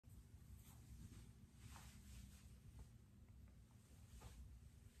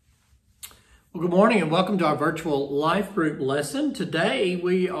Well, good morning and welcome to our virtual life group lesson. Today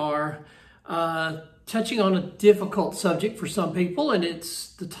we are touching on a difficult subject for some people, and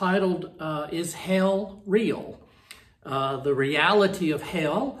it's titled, Is Hell Real? The reality of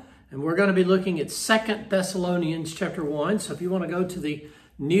hell. And we're going to be looking at 2 Thessalonians chapter 1. So if you want to go to the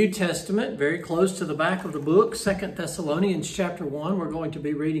New Testament, very close to the back of the book, 2 Thessalonians chapter 1, we're going to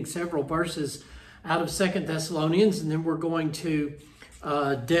be reading several verses out of 2 Thessalonians, and then we're going to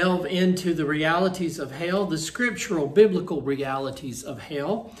delve into the realities of hell, the scriptural, biblical realities of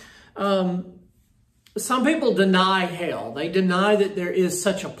hell. Some people deny hell. They deny that there is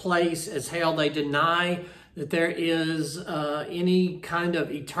such a place as hell. They deny that there is any kind of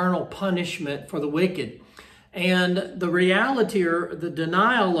eternal punishment for the wicked. And the reality, or the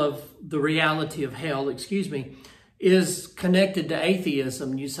denial of the reality of hell, is connected to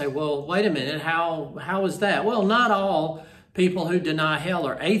atheism. You say, well, wait a minute, how is that? Well, not all people who deny hell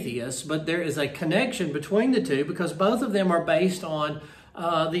are atheists, but there is a connection between the two because both of them are based on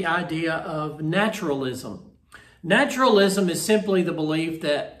the idea of naturalism. Naturalism is simply the belief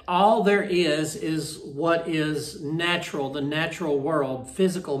that all there is what is natural, the natural world,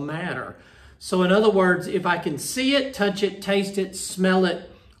 physical matter. So in other words, if I can see it, touch it, taste it, smell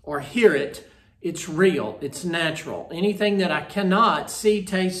it, or hear it, it's real, it's natural. Anything that I cannot see,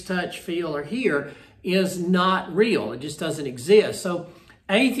 taste, touch, feel, or hear is not real. It just doesn't exist. So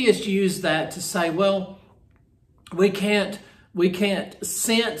atheists use that to say, well, we can't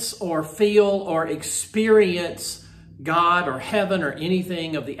sense or feel or experience God or heaven or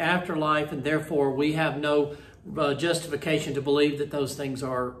anything of the afterlife, and therefore we have no justification to believe that those things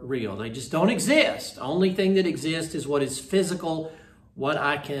are real. They just don't exist. The only thing that exists is what is physical, what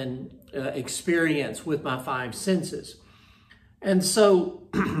I can experience with my five senses. And so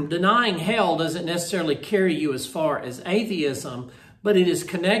denying hell doesn't necessarily carry you as far as atheism, but it is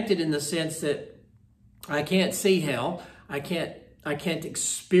connected in the sense that I can't see hell. I can't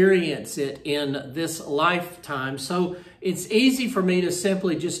experience it in this lifetime. So it's easy for me to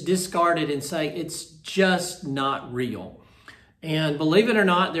simply just discard it and say it's just not real. And believe it or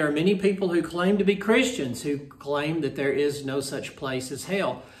not, there are many people who claim to be Christians who claim that there is no such place as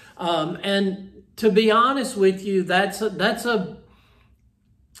hell. And to be honest with you, that's a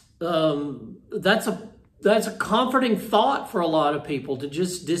comforting thought for a lot of people, to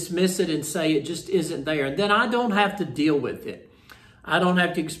just dismiss it and say it just isn't there. And then I don't have to deal with it. I don't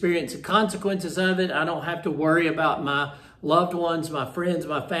have to experience the consequences of it. I don't have to worry about my loved ones, my friends,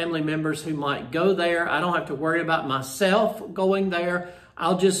 my family members who might go there. I don't have to worry about myself going there.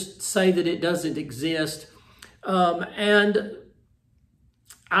 I'll just say that it doesn't exist. And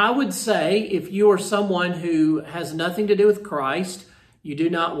I would say if you are someone who has nothing to do with Christ, you do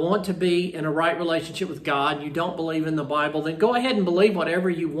not want to be in a right relationship with God, you don't believe in the Bible, then go ahead and believe whatever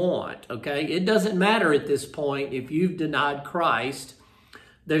you want, okay? It doesn't matter at this point if you've denied Christ.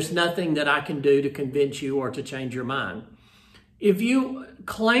 There's nothing that I can do to convince you or to change your mind. If you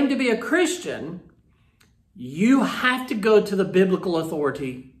claim to be a Christian, you have to go to the biblical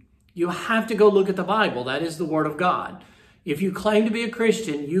authority. You have to go look at the Bible. That is the Word of God. If you claim to be a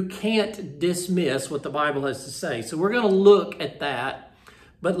Christian, you can't dismiss what the Bible has to say. So we're going to look at that.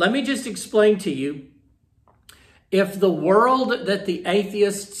 But let me just explain to you, if the world that the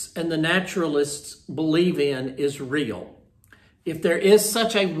atheists and the naturalists believe in is real, if there is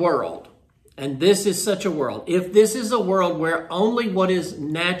such a world, and this is such a world, if this is a world where only what is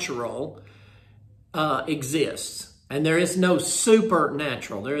natural exists, and there is no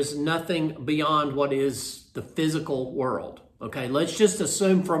supernatural, there is nothing beyond what is the physical world. Okay, let's just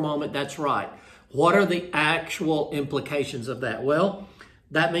assume for a moment that's right. What are the actual implications of that? Well,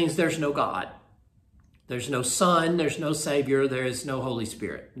 that means there's no God. There's no Son, there's no Savior, there is no Holy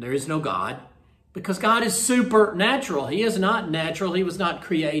Spirit. There is no God because God is supernatural. He is not natural. He was not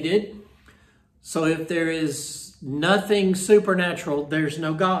created. So if there is nothing supernatural, there's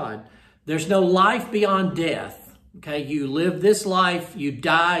no God. There's no life beyond death. Okay, you live this life, you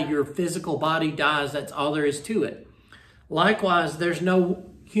die, your physical body dies, that's all there is to it. Likewise, there's no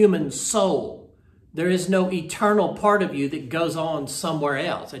human soul. There is no eternal part of you that goes on somewhere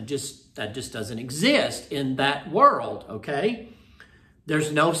else. That just doesn't exist in that world, okay?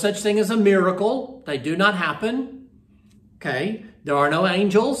 There's no such thing as a miracle. They do not happen, okay? There are no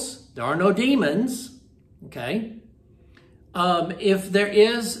angels. There are no demons, okay? If there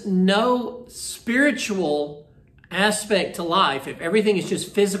is no spiritual aspect to life, if everything is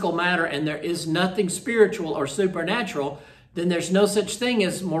just physical matter and there is nothing spiritual or supernatural, then there's no such thing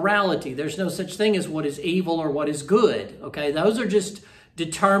as morality. There's no such thing as what is evil or what is good. Okay, those are just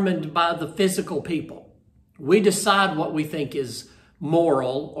determined by the physical people. We decide what we think is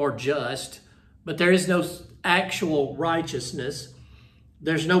moral or just but there is no actual righteousness.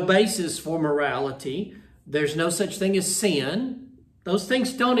 There's no basis for morality. There's no such thing as sin. Those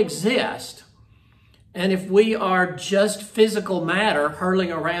things don't exist. And if we are just physical matter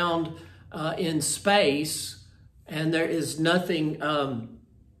hurling around in space, and there is nothing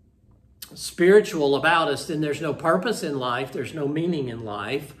spiritual about us, then there's no purpose in life. There's no meaning in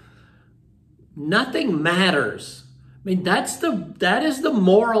life. Nothing matters. I mean, that is the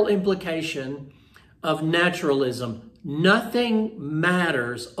moral implication of naturalism. Nothing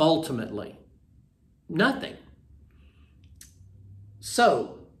matters ultimately. Nothing.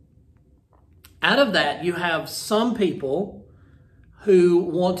 So, out of that, you have some people who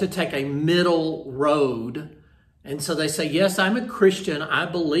want to take a middle road. And so they say, yes, I'm a Christian. I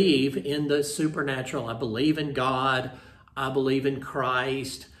believe in the supernatural. I believe in God. I believe in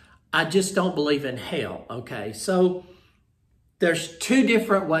Christ. I just don't believe in hell. Okay, so there's two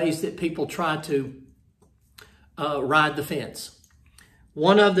different ways that people try to ride the fence.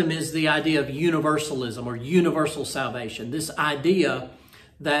 One of them is the idea of universalism or universal salvation. This idea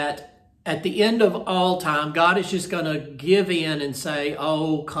that at the end of all time, God is just going to give in and say,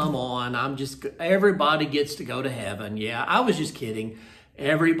 oh, come on, everybody gets to go to heaven. Yeah, I was just kidding.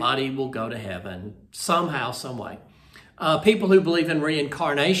 Everybody will go to heaven somehow, some way. People who believe in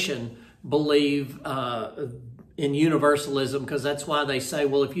reincarnation believe in universalism, because that's why they say,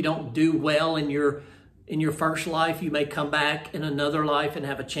 well, if you don't do well in your first life, you may come back in another life and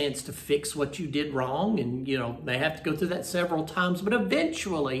have a chance to fix what you did wrong. And, may have to go through that several times, but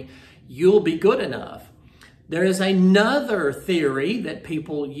eventually you'll be good enough. There is another theory that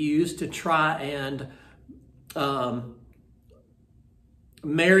people use to try and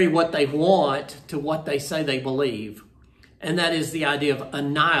marry what they want to what they say they believe. And that is the idea of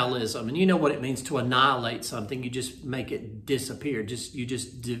annihilism. And you know what it means to annihilate something. You just make it disappear. You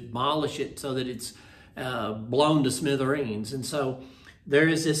just demolish it so that it's blown to smithereens. And so there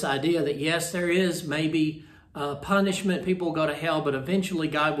is this idea that, yes, there is maybe punishment. People will go to hell, but eventually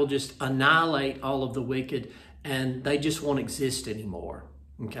God will just annihilate all of the wicked and they just won't exist anymore.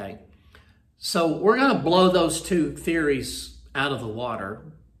 Okay. So we're going to blow those two theories out of the water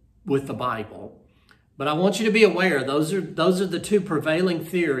with the Bible. But I want you to be aware, those are the two prevailing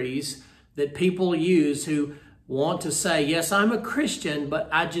theories that people use who want to say, yes, I'm a Christian, but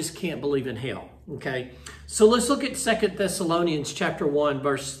I just can't believe in hell. Okay, so let's look at 2 Thessalonians chapter 1,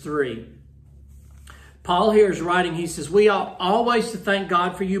 verse 3. Paul here is writing, he says, we ought always to thank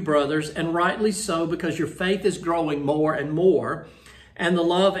God for you, brothers, and rightly so, because your faith is growing more and more, and the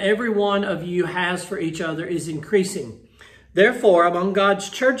love every one of you has for each other is increasing. Therefore, among God's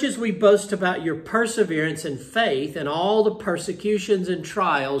churches, we boast about your perseverance and faith and all the persecutions and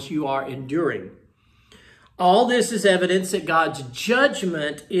trials you are enduring. All this is evidence that God's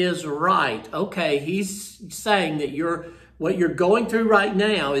judgment is right. Okay, he's saying that what you're going through right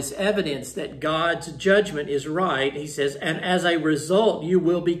now is evidence that God's judgment is right. He says, and as a result, you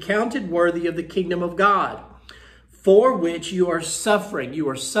will be counted worthy of the kingdom of God, for which you are suffering. You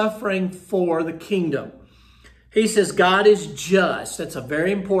are suffering for the kingdom. He says God is just. That's a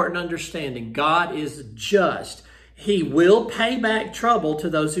very important understanding. God is just. He will pay back trouble to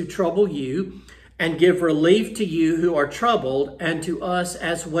those who trouble you and give relief to you who are troubled and to us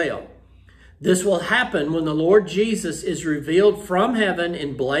as well. This will happen when the Lord Jesus is revealed from heaven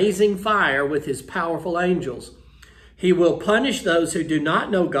in blazing fire with his powerful angels. He will punish those who do not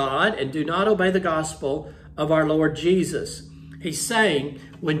know God and do not obey the gospel of our Lord Jesus. He's saying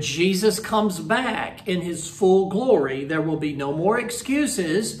when Jesus comes back in his full glory, there will be no more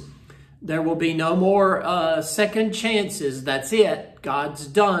excuses. There will be no more second chances. That's it. God's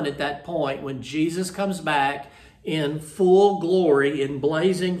done at that point. When Jesus comes back in full glory, in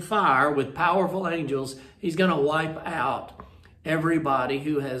blazing fire with powerful angels, he's going to wipe out everybody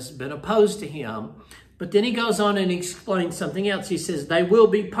who has been opposed to him. But then he goes on and explains something else. He says, they will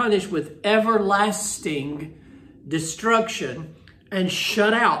be punished with everlasting destruction and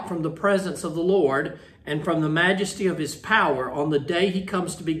shut out from the presence of the Lord and from the majesty of his power on the day he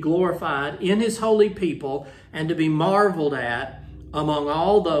comes to be glorified in his holy people and to be marveled at among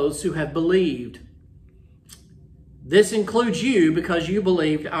all those who have believed. This includes you because you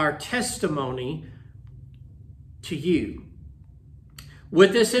believed our testimony to you.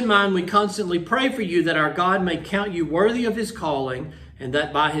 With this in mind, we constantly pray for you that our God may count you worthy of his calling, and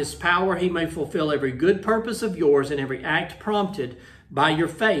that by his power he may fulfill every good purpose of yours and every act prompted by your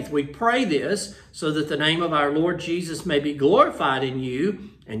faith. We pray this so that the name of our Lord Jesus may be glorified in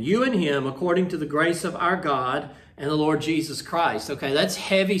you and you in him, according to the grace of our God and the Lord Jesus Christ. Okay, that's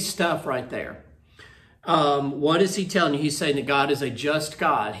heavy stuff right there. What is he telling you? He's saying that God is a just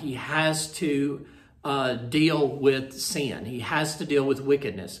God. He has to deal with sin. He has to deal with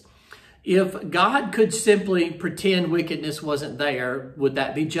wickedness. If God could simply pretend wickedness wasn't there, would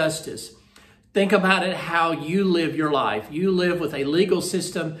that be justice? Think about it, how you live your life. You live with a legal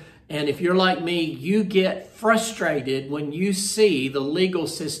system, and if you're like me, you get frustrated when you see the legal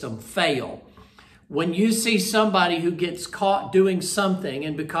system fail. When you see somebody who gets caught doing something,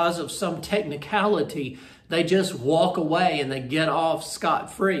 and because of some technicality, they just walk away and they get off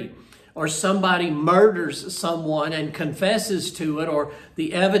scot-free. Or somebody murders someone and confesses to it, or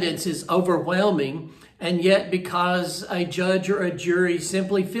the evidence is overwhelming, and yet because a judge or a jury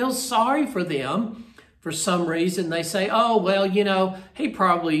simply feels sorry for them for some reason, they say, oh, well, you know, he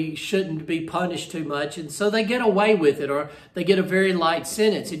probably shouldn't be punished too much, and so they get away with it, or they get a very light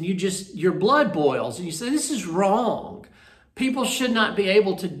sentence, and your blood boils, and you say, this is wrong. People should not be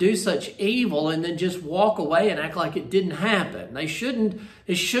able to do such evil and then just walk away and act like it didn't happen. It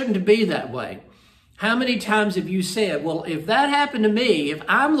shouldn't be that way. How many times have you said, well, if that happened to me, if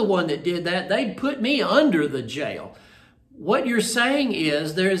I'm the one that did that, they'd put me under the jail. What you're saying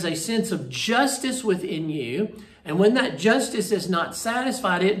is there is a sense of justice within you, and when that justice is not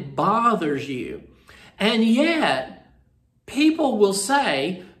satisfied, it bothers you. And yet, people will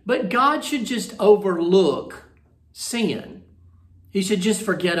say, but God should just overlook sin. He should just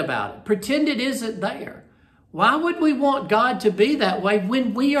forget about it. Pretend it isn't there. Why would we want God to be that way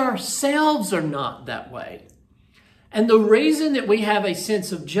when we ourselves are not that way? And the reason that we have a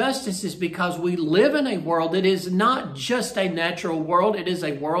sense of justice is because we live in a world that is not just a natural world. It is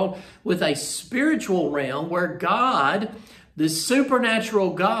a world with a spiritual realm where God, the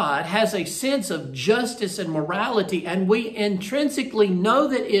supernatural God, has a sense of justice and morality, and we intrinsically know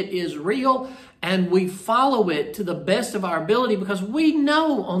that it is real, and we follow it to the best of our ability because we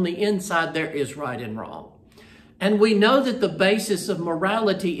know on the inside there is right and wrong. And we know that the basis of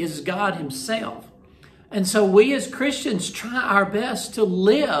morality is God himself. And so we as Christians try our best to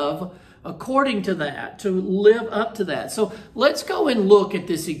live according to that, to live up to that. So let's go and look at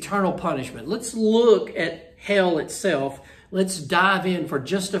this eternal punishment. Let's look at hell itself. Let's dive in for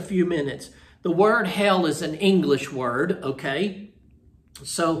just a few minutes. The word hell is an English word, okay?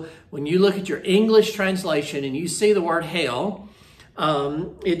 So when you look at your English translation and you see the word hell,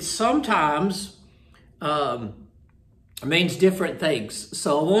 it sometimes means different things.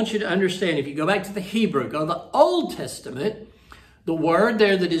 So I want you to understand, if you go back to the Hebrew, go to the Old Testament, the word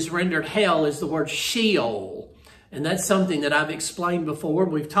there that is rendered hell is the word Sheol. And that's something that I've explained before.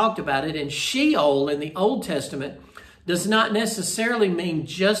 We've talked about it. And Sheol in the Old Testament does not necessarily mean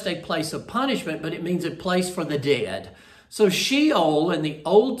just a place of punishment, but it means a place for the dead. So Sheol in the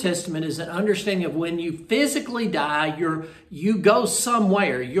Old Testament is an understanding of when you physically die, you go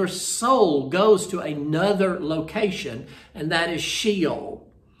somewhere. Your soul goes to another location, and that is Sheol.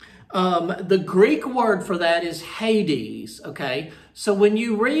 The Greek word for that is Hades, okay? So when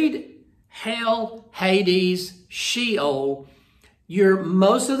you read hell, Hades, Sheol, you're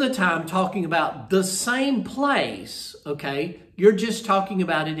most of the time talking about the same place, okay? You're just talking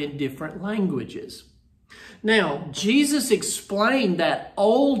about it in different languages. Now, Jesus explained that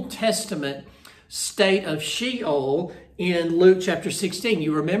Old Testament state of Sheol in Luke chapter 16.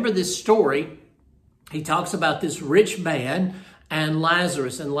 You remember this story. He talks about this rich man and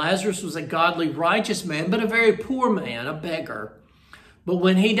Lazarus. And Lazarus was a godly, righteous man, but a very poor man, a beggar. But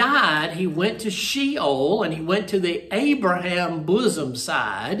when he died, he went to Sheol, and he went to the Abraham bosom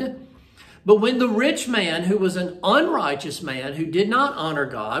side. But when the rich man, who was an unrighteous man, who did not honor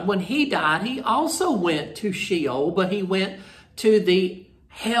God, when he died, he also went to Sheol, but he went to the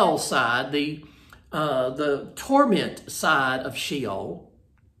hell side, the torment side of Sheol.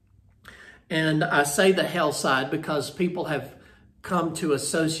 And I say the hell side because people have come to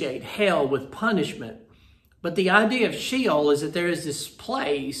associate hell with punishment. But the idea of Sheol is that there is this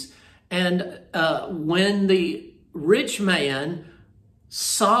place, and when the rich man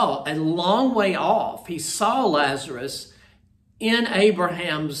saw a long way off, he saw Lazarus in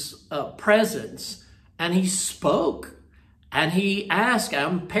Abraham's presence, and he spoke, and he asked,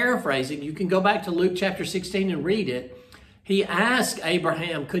 I'm paraphrasing, you can go back to Luke chapter 16 and read it. He asked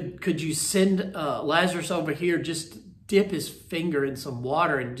Abraham, could you send Lazarus over here, just dip his finger in some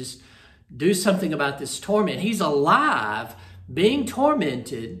water and just do something about this torment. He's alive, being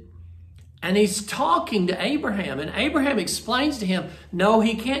tormented, and he's talking to Abraham. And Abraham explains to him, no,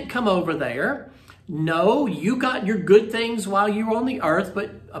 he can't come over there. No, you got your good things while you were on the earth,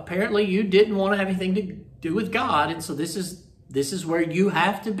 but apparently you didn't want to have anything to do with God. And so this is where you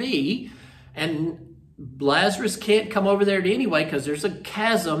have to be. And Lazarus can't come over there anyway because there's a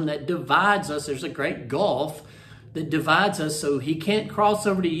chasm that divides us. There's a great gulf that divides us, so he can't cross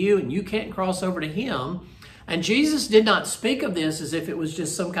over to you and you can't cross over to him. And Jesus did not speak of this as if it was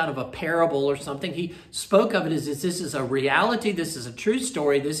just some kind of a parable or something. He spoke of it as if this is a reality, this is a true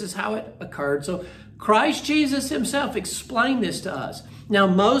story, this is how it occurred. So Christ Jesus himself explained this to us. Now,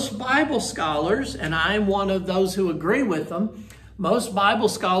 most Bible scholars, and I am one of those who agree with them, most Bible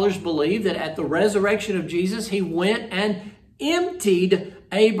scholars believe that at the resurrection of Jesus, he went and emptied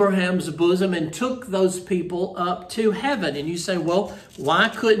Abraham's bosom and took those people up to heaven. And you say, well, why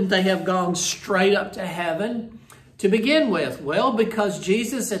couldn't they have gone straight up to heaven to begin with? Well, because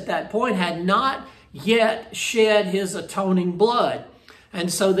Jesus at that point had not yet shed his atoning blood.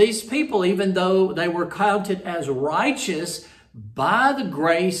 And so these people, even though they were counted as righteous by the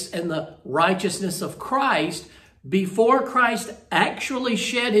grace and the righteousness of Christ, before Christ actually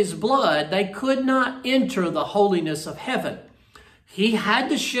shed his blood, they could not enter the holiness of heaven. He had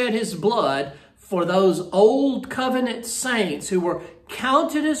to shed his blood for those old covenant saints who were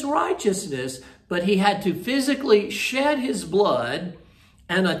counted as righteousness, but he had to physically shed his blood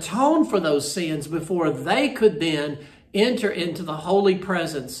and atone for those sins before they could then enter into the holy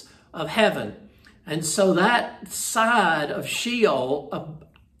presence of heaven. And so that side of Sheol,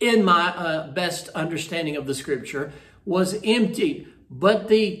 in my best understanding of the scripture, was emptied. But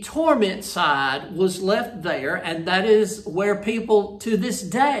the torment side was left there, and that is where people to this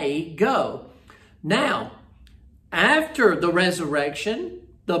day go. Now, after the resurrection,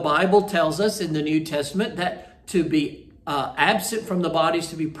 the Bible tells us in the New Testament that to be absent from the body is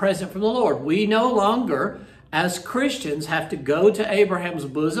to be present from the Lord. We no longer, as Christians, have to go to Abraham's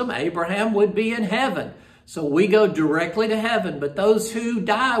bosom. Abraham would be in heaven. So we go directly to heaven. But those who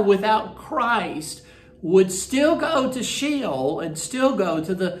die without Christ would still go to Sheol and still go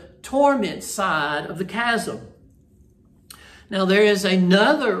to the torment side of the chasm. Now, there is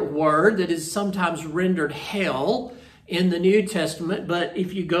another word that is sometimes rendered hell in the New Testament, but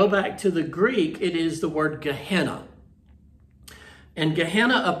if you go back to the Greek, it is the word Gehenna. And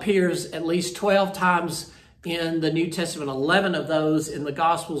Gehenna appears at least 12 times in the New Testament, 11 of those in the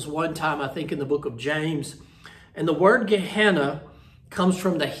Gospels, one time, I think, in the book of James. And the word Gehenna comes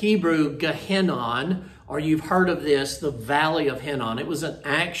from the Hebrew Gehinnon, or you've heard of this, the Valley of Hinnon. It was an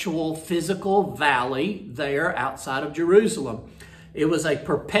actual physical valley there outside of Jerusalem. It was a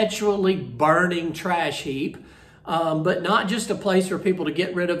perpetually burning trash heap, but not just a place for people to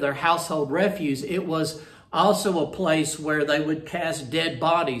get rid of their household refuse. It was also a place where they would cast dead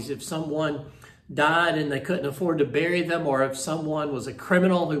bodies. If someone died and they couldn't afford to bury them, or if someone was a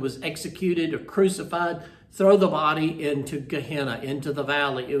criminal who was executed or crucified, throw the body into Gehenna, into the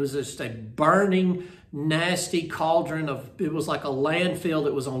valley. It was just a burning, nasty cauldron it was like a landfill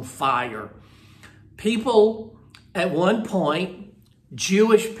that was on fire. People, at one point,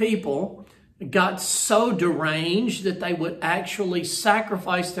 Jewish people, got so deranged that they would actually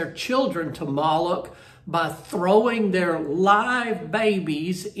sacrifice their children to Moloch by throwing their live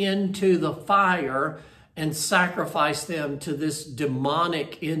babies into the fire and sacrifice them to this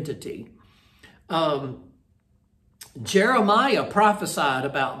demonic entity. Jeremiah prophesied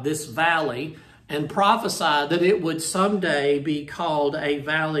about this valley and prophesied that it would someday be called a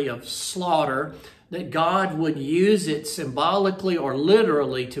valley of slaughter, that God would use it symbolically or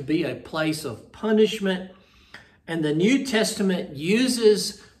literally to be a place of punishment. And the New Testament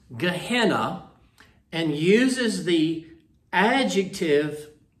uses Gehenna and uses the adjective,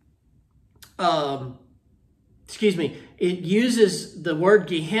 it uses the word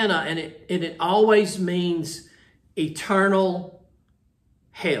Gehenna, and it always means eternal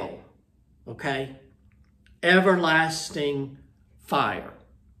hell, okay? Everlasting fire.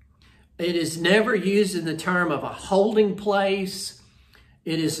 It is never used in the term of a holding place.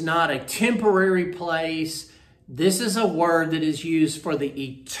 It is not a temporary place. This is a word that is used for the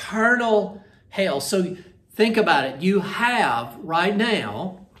eternal hell. So think about it. You have right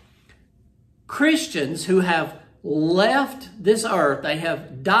now Christians who have left this earth. They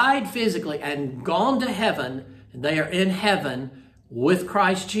have died physically and gone to heaven. And they are in heaven with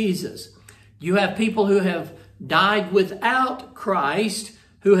Christ Jesus. You have people who have died without Christ,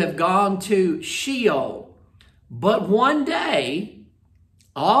 who have gone to Sheol. But one day,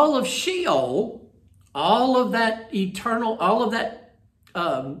 all of Sheol, all of that eternal, all of that,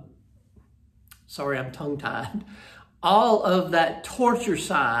 sorry, I'm tongue-tied, all of that torture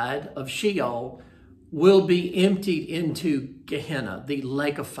side of Sheol will be emptied into Gehenna, the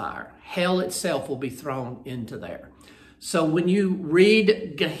lake of fire. Hell itself will be thrown into there. So when you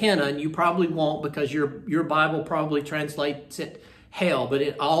read Gehenna, and you probably won't because your Bible probably translates it hell, but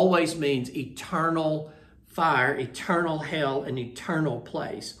it always means eternal fire, eternal hell, and eternal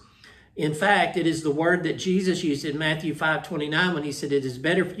place. In fact, it is the word that Jesus used in Matthew 5:29 when he said, it is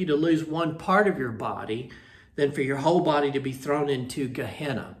better for you to lose one part of your body than for your whole body to be thrown into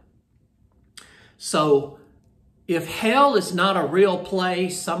Gehenna. So if hell is not a real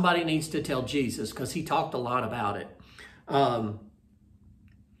place, somebody needs to tell Jesus, because he talked a lot about it.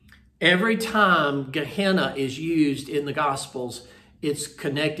 Every time Gehenna is used in the Gospels, it's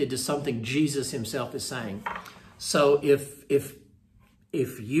connected to something Jesus himself is saying. So if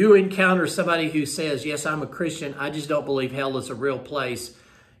you encounter somebody who says, yes, I'm a Christian, I just don't believe hell is a real place,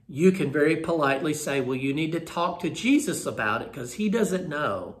 you can very politely say, well, you need to talk to Jesus about it because he doesn't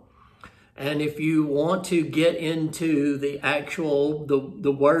know. And if you want to get into the actual,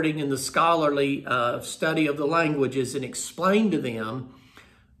 the wording and the scholarly study of the languages and explain to them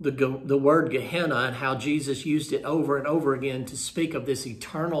the word Gehenna and how Jesus used it over and over again to speak of this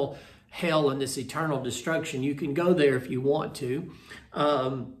eternal hell and this eternal destruction, you can go there if you want to.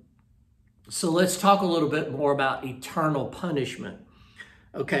 So let's talk a little bit more about eternal punishment.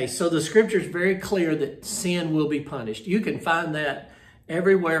 Okay, so the scripture is very clear that sin will be punished. You can find that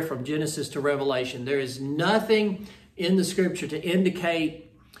everywhere from Genesis to Revelation. There is nothing in the scripture to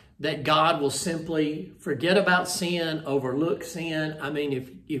indicate that God will simply forget about sin, overlook sin. I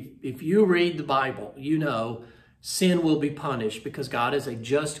mean, if you read the Bible, you know sin will be punished because God is a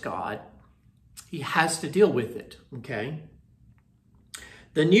just God. He has to deal with it, okay?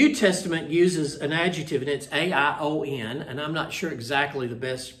 The New Testament uses an adjective, and it's aion, and I'm not sure exactly the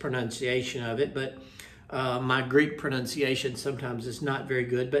best pronunciation of it, but my Greek pronunciation sometimes is not very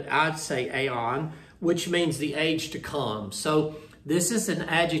good, but I'd say aion, which means the age to come. So this is an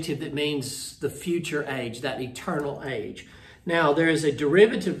adjective that means the future age, that eternal age. Now, there is a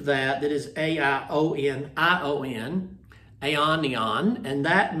derivative of that is aion, aionion, and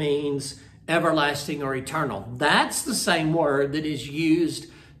that means everlasting or eternal. That's the same word that is used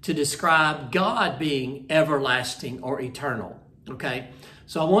to describe God being everlasting or eternal. Okay?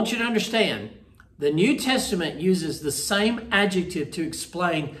 So I want you to understand, the New Testament uses the same adjective to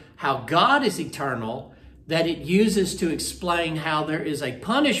explain how God is eternal that it uses to explain how there is a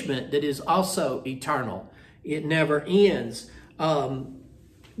punishment that is also eternal. It never ends.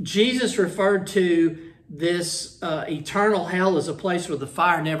 Jesus referred to this eternal hell is a place where the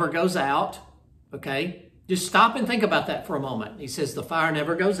fire never goes out, okay? Just stop and think about that for a moment. He says the fire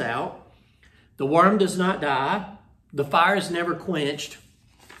never goes out. The worm does not die. The fire is never quenched,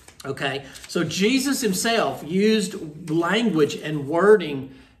 okay? So Jesus himself used language and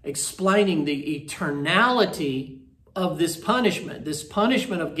wording explaining the eternality of this punishment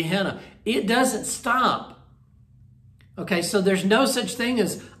of Gehenna. It doesn't stop. Okay, so there's no such thing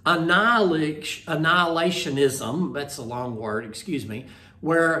as annihilationism, that's a long word, excuse me,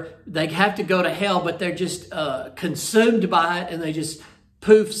 where they have to go to hell, but they're just consumed by it and they just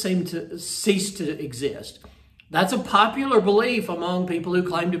poof, seem to cease to exist. That's a popular belief among people who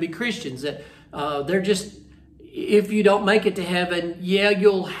claim to be Christians, that they're just, if you don't make it to heaven, yeah,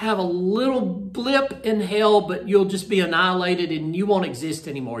 you'll have a little blip in hell, but you'll just be annihilated and you won't exist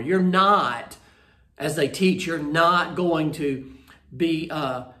anymore. You're not, as they teach, you're not going to be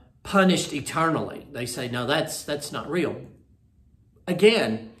punished eternally. They say, no, that's not real.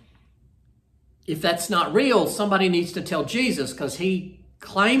 Again, if that's not real, somebody needs to tell Jesus because he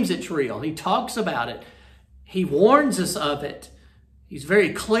claims it's real. He talks about it. He warns us of it. He's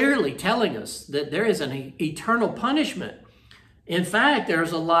very clearly telling us that there is an eternal punishment. In fact, there are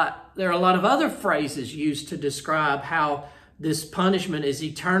a lot of other phrases used to describe how this punishment is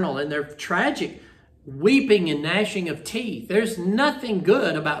eternal, and they're tragic. Weeping and gnashing of teeth. There's nothing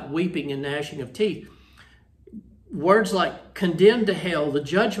good about weeping and gnashing of teeth. Words like condemned to hell, the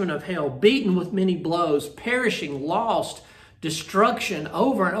judgment of hell, beaten with many blows, perishing, lost, destruction,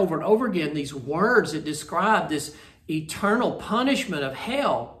 over and over and over again. These words that describe this eternal punishment of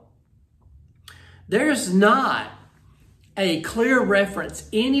hell. There's not a clear reference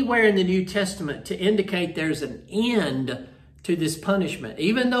anywhere in the New Testament to indicate there's an end to this punishment.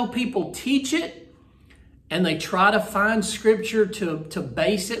 Even though people teach it, and they try to find scripture to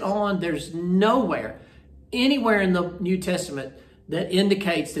base it on, there's nowhere, anywhere in the New Testament that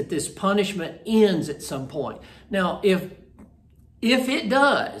indicates that this punishment ends at some point. Now, if it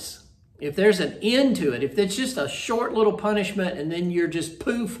does, if there's an end to it, if it's just a short little punishment and then you're just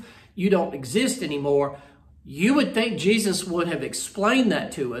poof, you don't exist anymore, you would think Jesus would have explained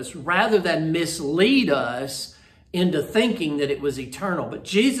that to us rather than mislead us into thinking that it was eternal. But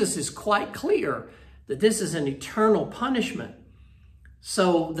Jesus is quite clear that this is an eternal punishment.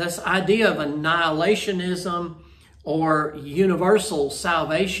 So this idea of annihilationism or universal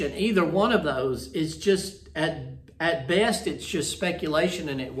salvation. Either one of those is just, at best, it's just speculation,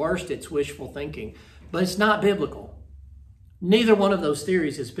 and at worst, it's wishful thinking. But it's not biblical. Neither one of those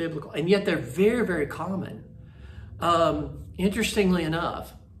theories is biblical, and yet they're very, very common. Interestingly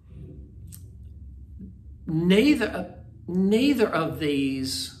enough, neither of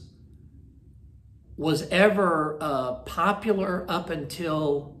these was ever popular up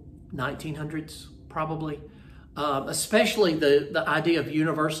until 1900s, probably. Especially the idea of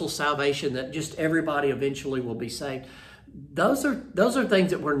universal salvation, that just everybody eventually will be saved. Those are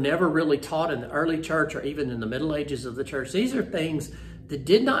things that were never really taught in the early church or even in the Middle Ages of the church. These are things that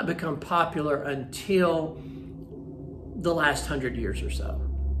did not become popular until the last 100 years or so.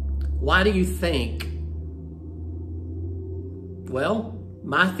 Why do you think? Well,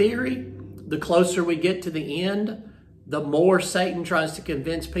 my theory, the closer we get to the end, the more Satan tries to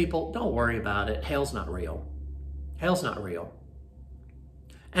convince people, don't worry about it, hell's not real. Hell's not real.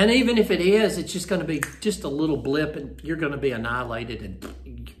 And even if it is, it's just going to be just a little blip and you're going to be annihilated.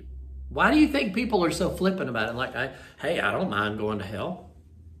 And why do you think people are so flippant about it? Like, hey, I don't mind going to hell.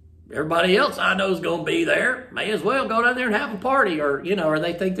 Everybody else I know is going to be there. May as well go down there and have a party. Or, or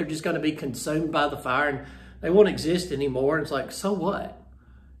they think they're just going to be consumed by the fire and they won't exist anymore. And it's like, so what?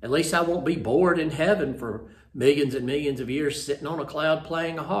 At least I won't be bored in heaven for millions and millions of years sitting on a cloud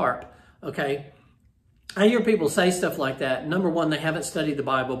playing a harp. Okay. I hear people say stuff like that. Number one, they haven't studied the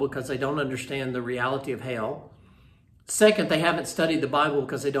Bible because they don't understand the reality of hell. Second, they haven't studied the Bible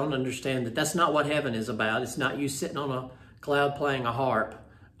because they don't understand that that's not what heaven is about. It's not you sitting on a cloud playing a harp.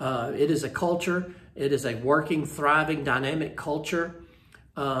 It is a culture. It is a working, thriving, dynamic culture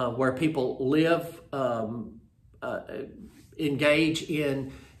where people live, engage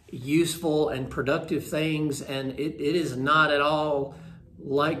in useful and productive things. And it is not at all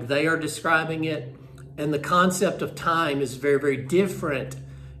like they are describing it. And the concept of time is very, very different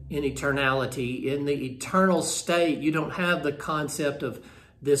in eternality. In the eternal state, you don't have the concept of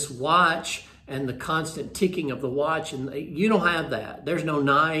this watch and the constant ticking of the watch. And you don't have that. There's no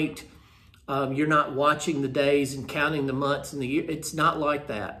night. You're not watching the days and counting the months and the year. It's not like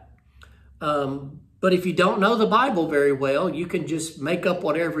that. But if you don't know the Bible very well, you can just make up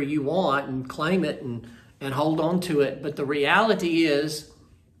whatever you want and claim it and hold on to it. But the reality is,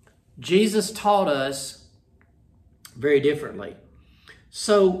 Jesus taught us very differently.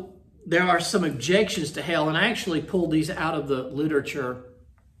 So there are some objections to hell, and I actually pulled these out of the literature.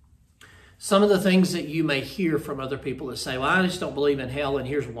 Some of the things that you may hear from other people that say, well, I just don't believe in hell, and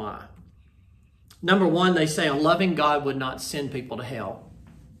here's why. Number one, they say a loving God would not send people to hell.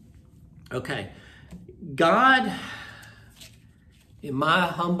 Okay. God, in my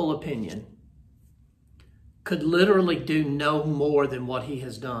humble opinion, could literally do no more than what he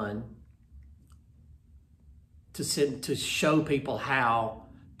has done to show people how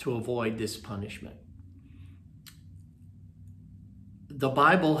to avoid this punishment. The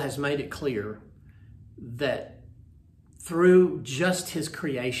Bible has made it clear that through just his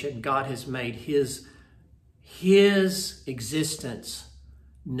creation, God has made his existence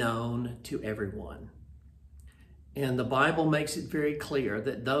known to everyone. And the Bible makes it very clear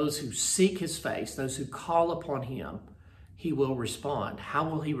that those who seek his face, those who call upon him, he will respond. How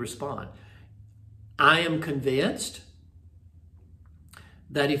will he respond? I am convinced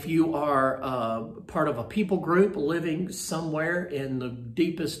that if you are part of a people group living somewhere in the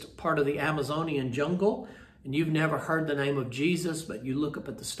deepest part of the Amazonian jungle, and you've never heard the name of Jesus, but you look up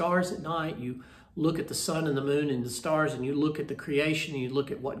at the stars at night, you look at the sun and the moon and the stars, and you look at the creation, and you look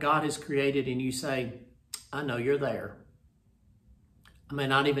at what God has created, and you say, I know you're there. I may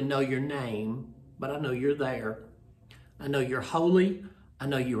not even know your name, but I know you're there. I know you're holy. I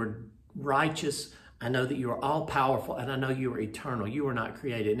know you are righteous. I know that you are all powerful, and I know you are eternal. You are not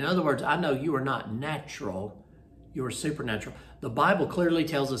created. In other words, I know you are not natural. You are supernatural. The Bible clearly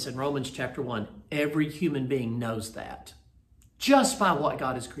tells us in Romans chapter 1, every human being knows that just by what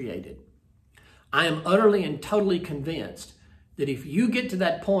God has created. I am utterly and totally convinced that if you get to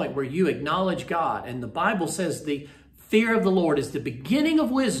that point where you acknowledge God, and the Bible says the fear of the Lord is the beginning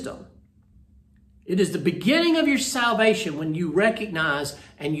of wisdom. It is the beginning of your salvation when you recognize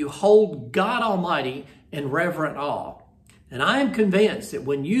and you hold God Almighty in reverent awe. And I am convinced that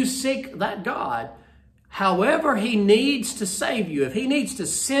when you seek that God, however he needs to save you, if he needs to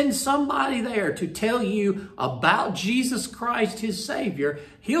send somebody there to tell you about Jesus Christ, his Savior,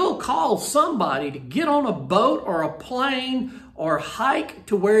 he'll call somebody to get on a boat or a plane or hike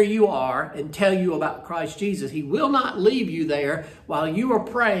to where you are and tell you about Christ Jesus. He will not leave you there while you are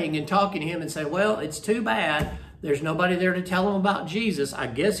praying and talking to him and say, well, it's too bad. There's nobody there to tell him about Jesus. I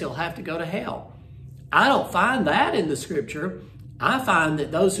guess he'll have to go to hell. I don't find that in the scripture. I find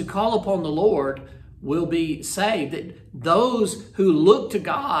that those who call upon the Lord will be saved. That those who look to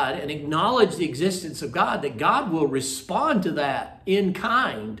God and acknowledge the existence of God, that God will respond to that in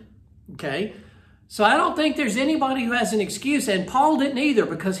kind. Okay? So I don't think there's anybody who has an excuse, and Paul didn't either,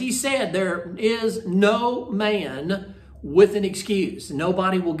 because he said there is no man with an excuse.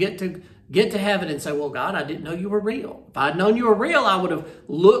 Nobody will get to heaven and say, well, God, I didn't know you were real. If I'd known you were real, I would have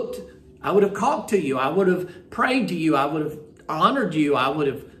looked, I would have talked to you, I would have prayed to you, I would have honored you, I would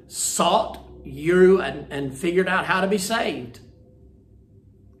have sought you and figured out how to be saved.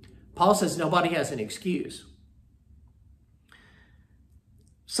 Paul says nobody has an excuse.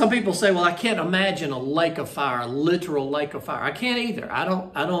 Some people say, well, I can't imagine a lake of fire, a literal lake of fire. I can't either. I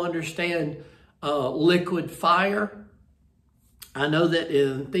don't understand liquid fire. I know that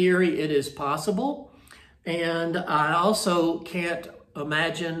in theory it is possible. And I also can't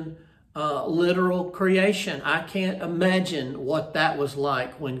imagine literal creation. I can't imagine what that was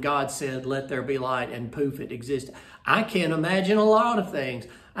like when God said, let there be light, and poof, it existed. I can't imagine a lot of things.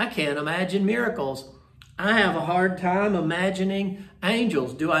 I can't imagine miracles. I have a hard time imagining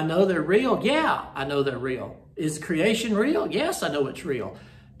angels. Do I know they're real? Yeah, I know they're real. Is creation real? Yes, I know it's real.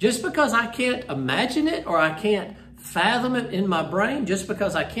 Just because I can't imagine it or I can't fathom it in my brain, just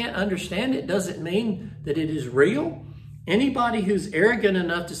because I can't understand it, doesn't mean that it is real. Anybody who's arrogant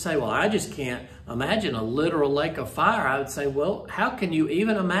enough to say, well, I just can't imagine a literal lake of fire, I would say, well, how can you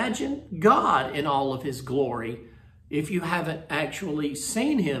even imagine God in all of his glory if you haven't actually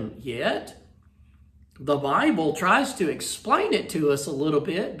seen him yet? The Bible tries to explain it to us a little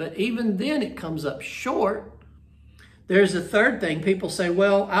bit, but even then it comes up short. There's a third thing. People say,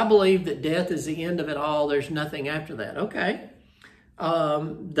 well, I believe that death is the end of it all. There's nothing after that. Okay.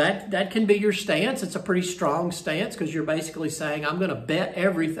 That can be your stance. It's a pretty strong stance because you're basically saying, I'm going to bet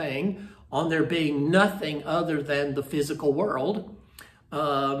everything on there being nothing other than the physical world.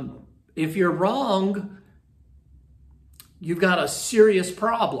 If you're wrong, you've got a serious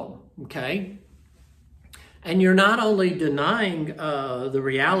problem, okay? And you're not only denying the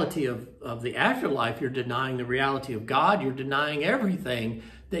reality of the afterlife, you're denying the reality of God. You're denying everything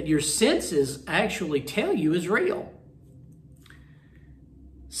that your senses actually tell you is real.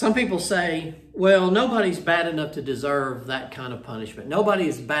 Some people say, well, nobody's bad enough to deserve that kind of punishment. Nobody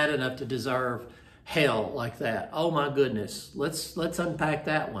is bad enough to deserve hell like that. Oh my goodness. Let's unpack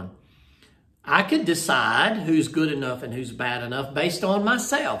that one. I could decide who's good enough and who's bad enough based on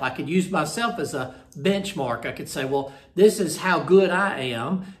myself. I could use myself as a benchmark. I could say, well, this is how good I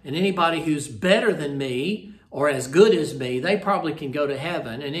am, and anybody who's better than me or as good as me, they probably can go to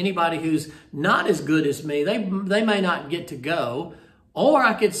heaven. And anybody who's not as good as me, they may not get to go. Or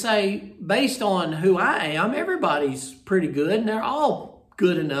I could say, based on who I am, everybody's pretty good and they're all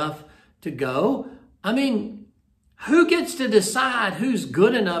good enough to go. I mean, who gets to decide who's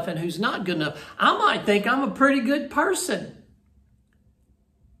good enough and who's not good enough? I might think I'm a pretty good person.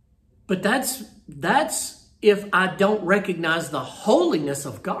 But that's if I don't recognize the holiness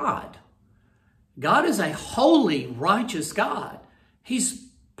of God. God is a holy, righteous God. He's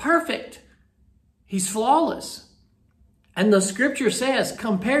perfect. He's flawless. And the scripture says,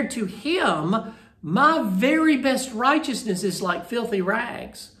 compared to him, my very best righteousness is like filthy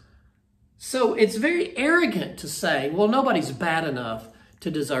rags. So it's very arrogant to say, well, nobody's bad enough to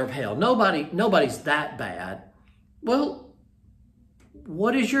deserve hell. Nobody's that bad. Well,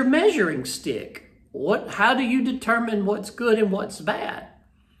 what is your measuring stick? How do you determine what's good and what's bad?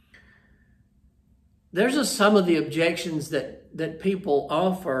 There's some of the objections that people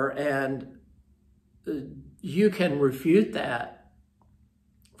offer, and you can refute that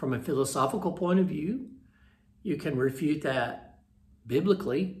from a philosophical point of view. You can refute that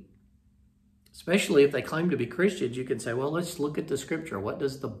biblically, especially if they claim to be Christians. You can say, well, let's look at the scripture. What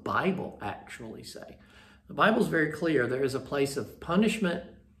does the Bible actually say? The Bible's very clear. There is a place of punishment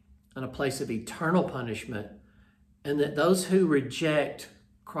and a place of eternal punishment, and that those who reject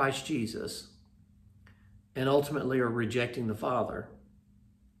Christ Jesus and ultimately are rejecting the Father,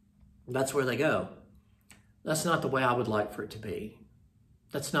 that's where they go. That's not the way I would like for it to be.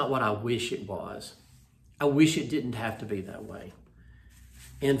 That's not what I wish it was. I wish it didn't have to be that way.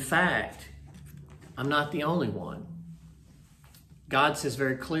 In fact, I'm not the only one. God says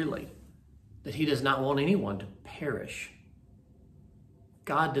very clearly that he does not want anyone to perish.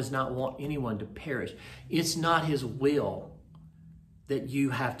 God does not want anyone to perish. It's not his will that you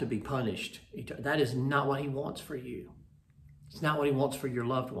have to be punished. That is not what he wants for you. It's not what he wants for your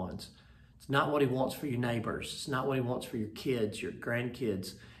loved ones. It's not what he wants for your neighbors. It's not what he wants for your kids, your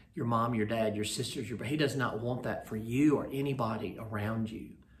grandkids, your mom, your dad, your sisters. He does not want that for you or anybody around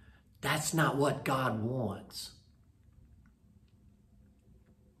you. That's not what God wants.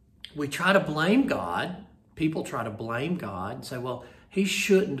 We try to blame God. People try to blame God and say, well, he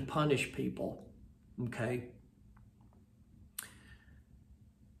shouldn't punish people. Okay?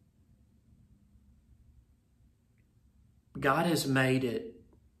 God has made it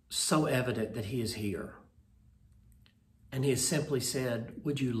so evident that he is here. And he has simply said,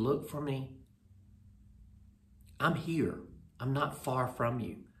 would you look for me? I'm here. I'm not far from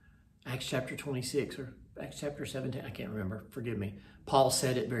you. Acts chapter 26 or Acts chapter 17, I can't remember, forgive me. Paul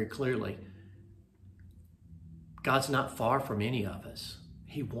said it very clearly. God's not far from any of us.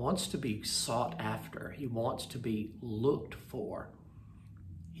 He wants to be sought after. He wants to be looked for.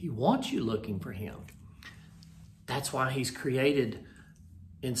 He wants you looking for him. That's why he's created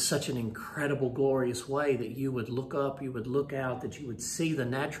in such an incredible, glorious way that you would look up, you would look out, that you would see the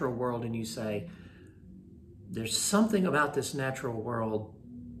natural world and you say, there's something about this natural world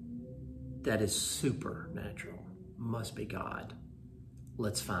that is supernatural. Must be God.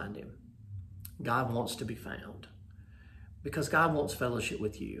 Let's find him. God wants to be found because God wants fellowship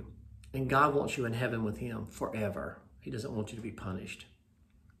with you and God wants you in heaven with him forever. He doesn't want you to be punished.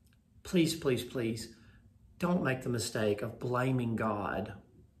 Please, please, please don't make the mistake of blaming God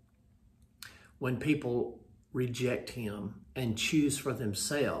when people reject him and choose for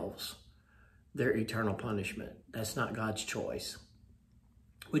themselves their eternal punishment. That's not God's choice.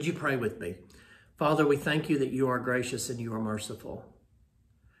 Would you pray with me? Father, we thank you that you are gracious and you are merciful.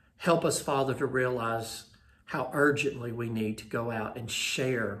 Help us, Father, to realize how urgently we need to go out and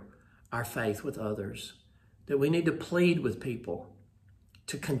share our faith with others, that we need to plead with people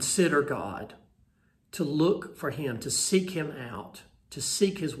to consider God, to look for him, to seek him out, to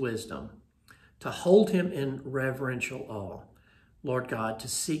seek his wisdom, to hold him in reverential awe. Lord God, to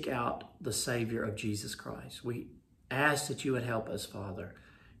seek out the Savior of Jesus Christ. We ask that you would help us, Father,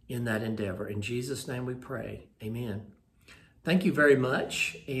 in that endeavor. In Jesus' name we pray. Amen. Thank you very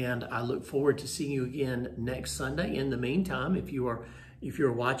much, and I look forward to seeing you again next Sunday. In the meantime, if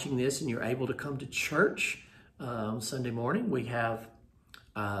you're watching this and you're able to come to church Sunday morning, we have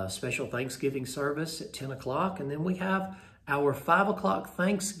a special Thanksgiving service at 10 o'clock, and then we have our 5 o'clock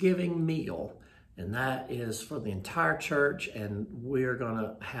Thanksgiving meal. And that is for the entire church, and we're going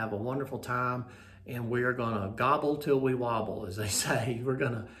to have a wonderful time, and we're going to gobble till we wobble, as they say. We're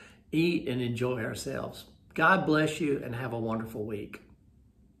going to eat and enjoy ourselves. God bless you, and have a wonderful week.